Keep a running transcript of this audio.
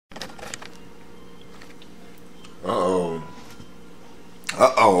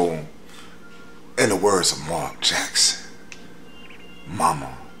Uh-oh. In the words of Mark Jackson,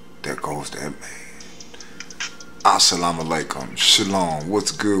 mama, there goes that man. Assalamu alaikum. Shalom. What's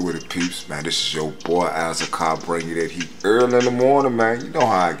good with it, peeps? Man, this is your boy, Azakar, bringing you that heat early in the morning, man. You know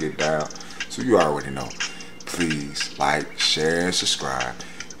how I get down, so you already know. Please like, share, and subscribe.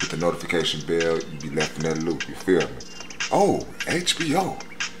 Hit the notification bell. You be left in that loop. You feel me? Oh, HBO.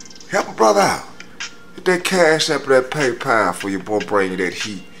 Help a brother out. Hit that cash app or that PayPal for your boy bringing you that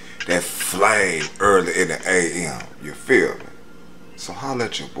heat, that flame early in the AM. You feel me? So holla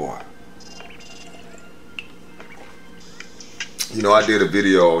at your boy. You know, I did a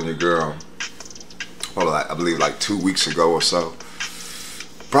video on your girl, well, I believe like 2 weeks ago or so.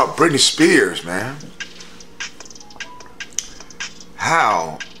 About Brittany Spears, man.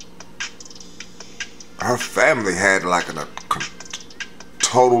 How her family had like a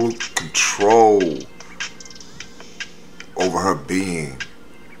total control over her being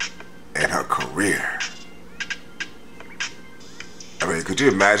and her career. I mean, could you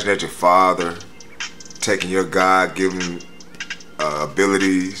imagine that your father taking your God-given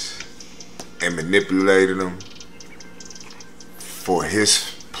abilities and manipulating them for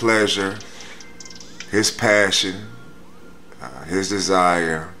his pleasure, his passion, his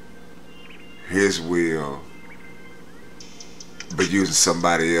desire, his will, but using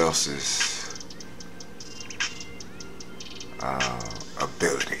somebody else's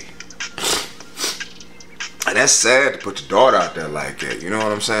ability? And that's sad to put your daughter out there like that, you know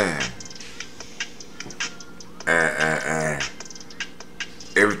what I'm saying? And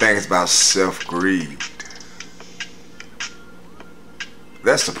everything is about self-greed.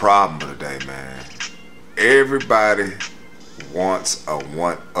 That's the problem of the day, man. Everybody wants a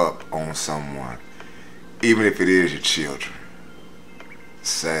one-up on someone, even if it is your children.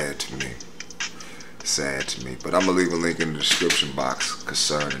 Sad to me. Sad to me. But I'm going to leave a link in the description box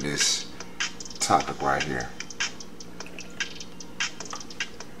concerning this topic right here.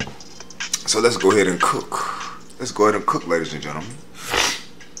 So let's go ahead and cook. Let's go ahead and cook, ladies and gentlemen.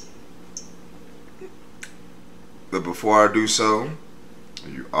 But before I do so,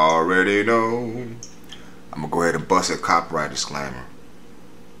 you already know, I'm going to go ahead and bust a copyright disclaimer.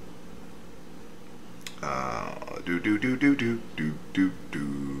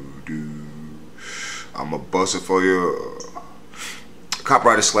 I'm going to bust it for you.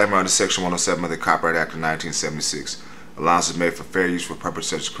 Copyright disclaimer under Section 107 of the Copyright Act of 1976. Allowance is made for fair use for purposes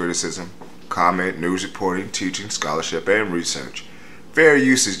such as criticism, comment, news reporting, teaching, scholarship, and research. Fair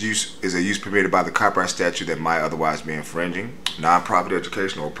use is a use permitted by the copyright statute that might otherwise be infringing. Non-profit,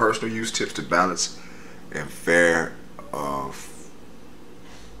 educational, or personal use tips to balance in favor of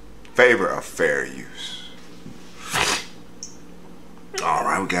fair use. All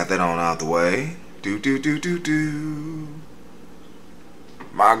right, we got that on out the way.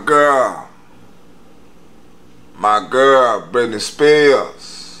 My girl, Brittany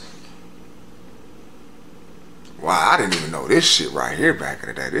Spears. Wow, I didn't even know this shit right here back in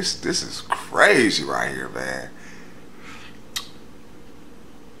the day. This is crazy right here, man.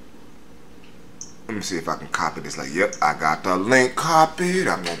 Let me see if I can copy this. Like, yep, I got the link copied.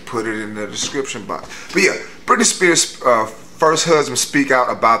 I'm gonna put it in the description box. But yeah, Brittany Spears' first husband speak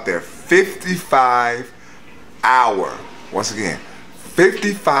out about their 55-hour, once again,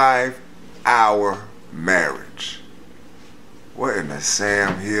 55-hour marriage. What in the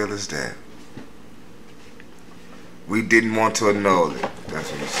Sam Hill is that? We didn't want to annul it.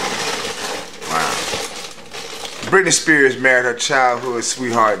 That's what he said. Wow. Brittany Spears married her childhood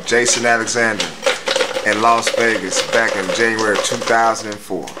sweetheart, Jason Alexander, in Las Vegas back in January of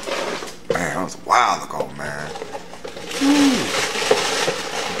 2004. Man, that was a while ago, man.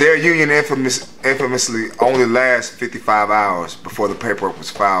 Their union infamously only lasted 55 hours before the paperwork was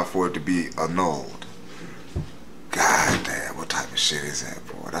filed for it to be annulled. God damn, what type of shit is that,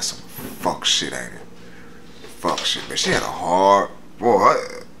 boy? That's some fuck shit, ain't it? Fuck shit, man. She had a hard, boy.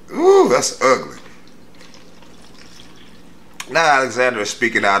 Ooh, that's ugly. Now Alexander is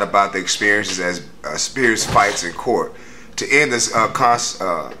speaking out about the experiences as Spears fights in court to end this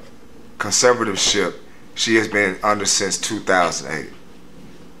conservatorship she has been under since 2008.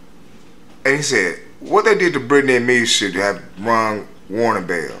 And he said, what they did to Brittany and me should have rung warning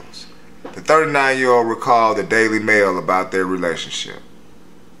bells. The 39-year-old recalled the Daily Mail about their relationship.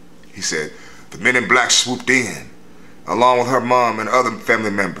 He said, the men in black swooped in, along with her mom and other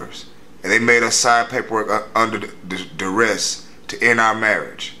family members, and they made us sign paperwork under duress to end our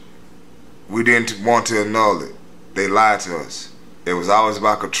marriage. We didn't want to annul it. They lied to us. It was always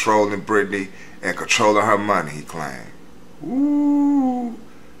about controlling Brittany and controlling her money, he claimed. Ooh.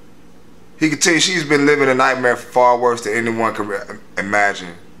 He could tell you she's been living a nightmare far worse than anyone could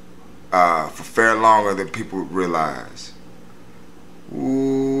imagine, for far longer than people realize.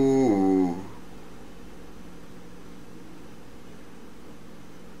 Ooh.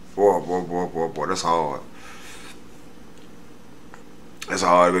 Boy, that's hard. That's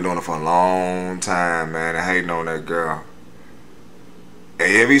hard. I've been doing it for a long time, man. I hating on that girl.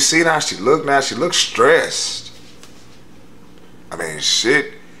 And have you seen how she look now? She looks stressed. I mean,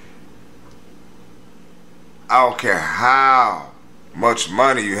 shit. I don't care how much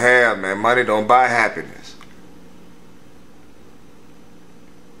money you have, man. Money don't buy happiness.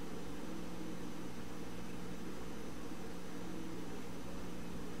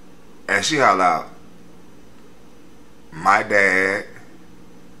 And she holler out, my dad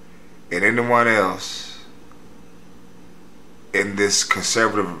and anyone else in this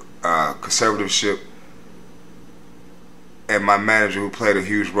conservatorship and my manager who played a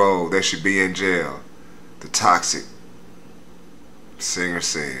huge role, they should be in jail. The toxic singer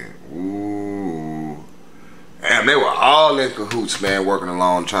said, ooh. And they were all in cahoots, man, working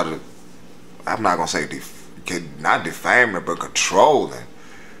along, trying to, I'm not going to say, not defaming her, but controlling.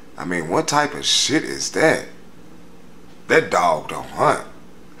 I mean, what type of shit is that? That dog don't hunt.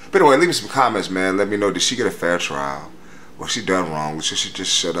 But anyway, leave me some comments, man. Let me know, did she get a fair trial? Was she done wrong? Should she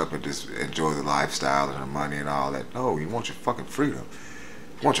just shut up and just enjoy the lifestyle and the money and all that? No, you want your fucking freedom.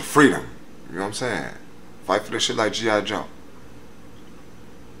 You want your freedom. You know what I'm saying? Fight for this shit like G.I. Joe.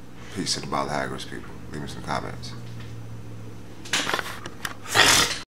 Peace to the Bala Haggers, people. Leave me some comments.